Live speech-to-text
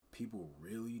people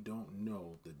really don't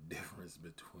know the difference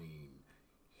between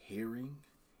hearing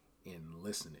and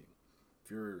listening. If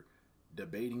you're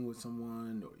debating with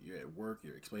someone or you're at work,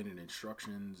 you're explaining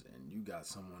instructions, and you got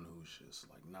someone who's just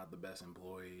like not the best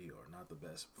employee or not the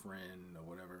best friend or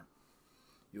whatever,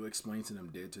 you explain to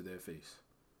them dead to their face.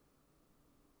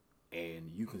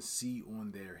 And you can see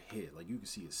on their head, like you can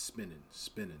see it spinning,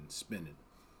 spinning, spinning.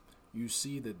 You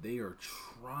see that they're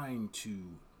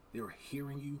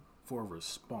hearing you for a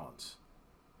response.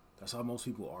 That's how most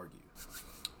people argue.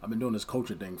 I've been doing this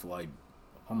coaching thing for like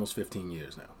almost 15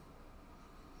 years now.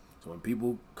 So when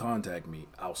people contact me,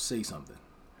 I'll say something.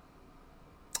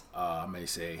 I may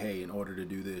say, hey, in order to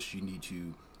do this, you need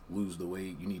to lose the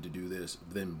weight, you need to do this.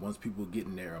 Then once people get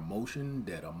in their emotion,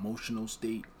 that emotional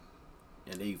state,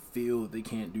 and they feel they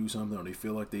can't do something or they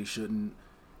feel like they shouldn't,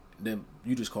 then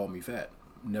you just call me fat.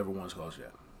 Never once called you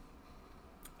that.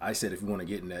 I said if you want to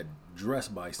get in that dress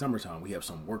by summertime, we have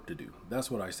some work to do. That's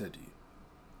what I said to you.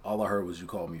 All I heard was you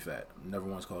called me fat. Never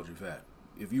once called you fat.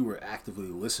 If you were actively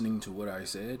listening to what I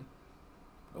said,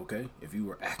 okay, if you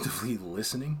were actively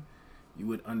listening, you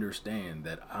would understand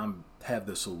that I have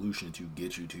the solution to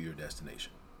get you to your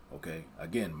destination, okay?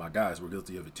 Again, my guys were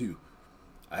guilty of it too.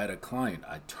 I had a client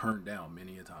I turned down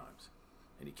many a times,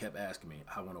 and he kept asking me,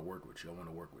 I want to work with you, I want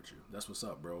to work with you. That's what's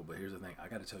up, bro, but here's the thing, I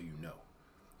got to tell you no,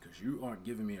 because you aren't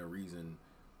giving me a reason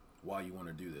why you want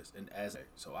to do this. And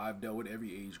so I've dealt with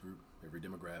every age group, every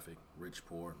demographic, rich,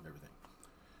 poor, everything.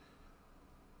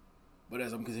 But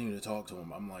as I'm continuing to talk to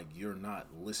him, I'm like, you're not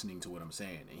listening to what I'm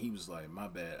saying. And he was like, my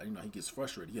bad. He gets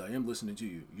frustrated. Yeah, I am listening to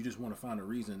you. You just want to find a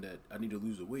reason that I need to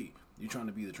lose the weight. You're trying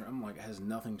to be the I'm like, it has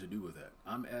nothing to do with that.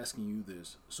 I'm asking you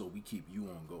this so we keep you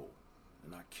on goal.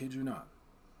 And I kid you not,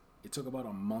 it took about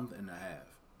a month and a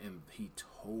half. And he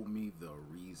told me the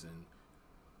reason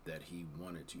that he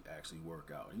wanted to actually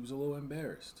work out. He was a little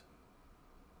embarrassed.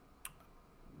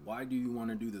 Why do you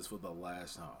want to do this for the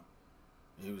last time?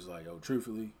 And he was like, oh,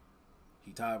 truthfully,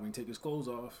 he tired when he take his clothes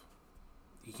off.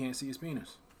 He can't see his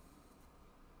penis.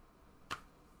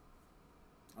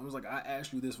 I was like, I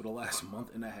asked you this for the last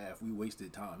month and a half. We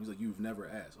wasted time. He's like, you've never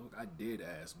asked. Look, I did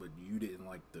ask, but you didn't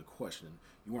like the question.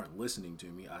 You weren't listening to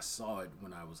me. I saw it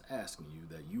when I was asking you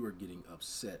that you were getting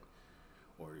upset,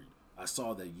 or I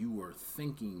saw that you were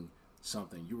thinking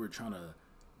something. You were trying to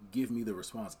give me the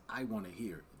response I want to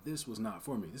hear. This was not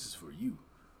for me. This is for you.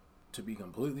 To be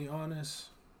completely honest,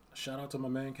 shout out to my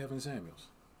man Kevin Samuels.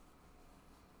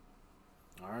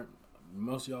 Alright,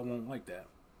 most of y'all won't like that.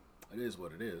 It is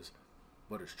what it is,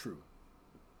 but it's true.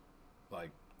 Like,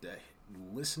 that,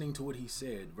 listening to what he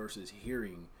said versus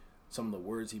hearing some of the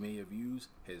words he may have used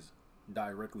has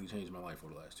directly changed my life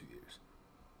over the last 2 years.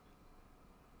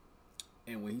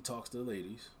 And when he talks to the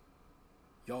ladies,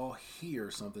 y'all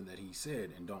hear something that he said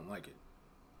and don't like it.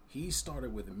 He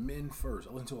started with men first.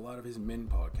 I listened to a lot of his men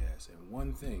podcasts, and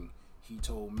one thing he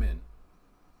told men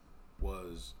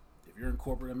was, if you're in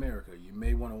corporate America, you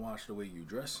may want to watch the way you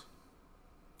dress.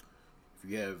 If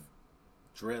you have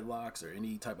dreadlocks or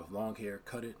any type of long hair,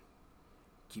 cut it.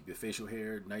 Keep your facial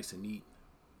hair nice and neat.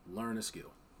 Learn a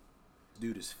skill. This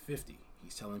dude is 50.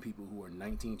 He's telling people who are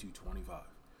 19 to 25.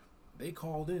 They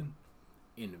called in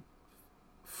and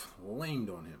flamed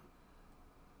on him.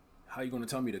 How you going to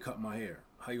tell me to cut my hair?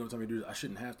 How you going to tell me to do this? I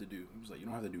shouldn't have to do. He was like, you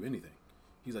don't have to do anything.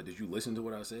 He's like, did you listen to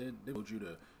what I said? They told you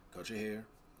to cut your hair,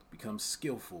 become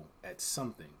skillful at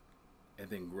something, and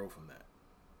then grow from that.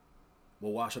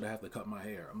 Well, why should I have to cut my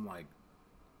hair? I'm like,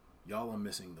 y'all are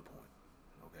missing the point,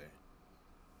 okay?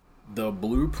 The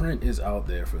blueprint is out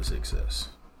there for success.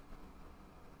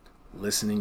 Listening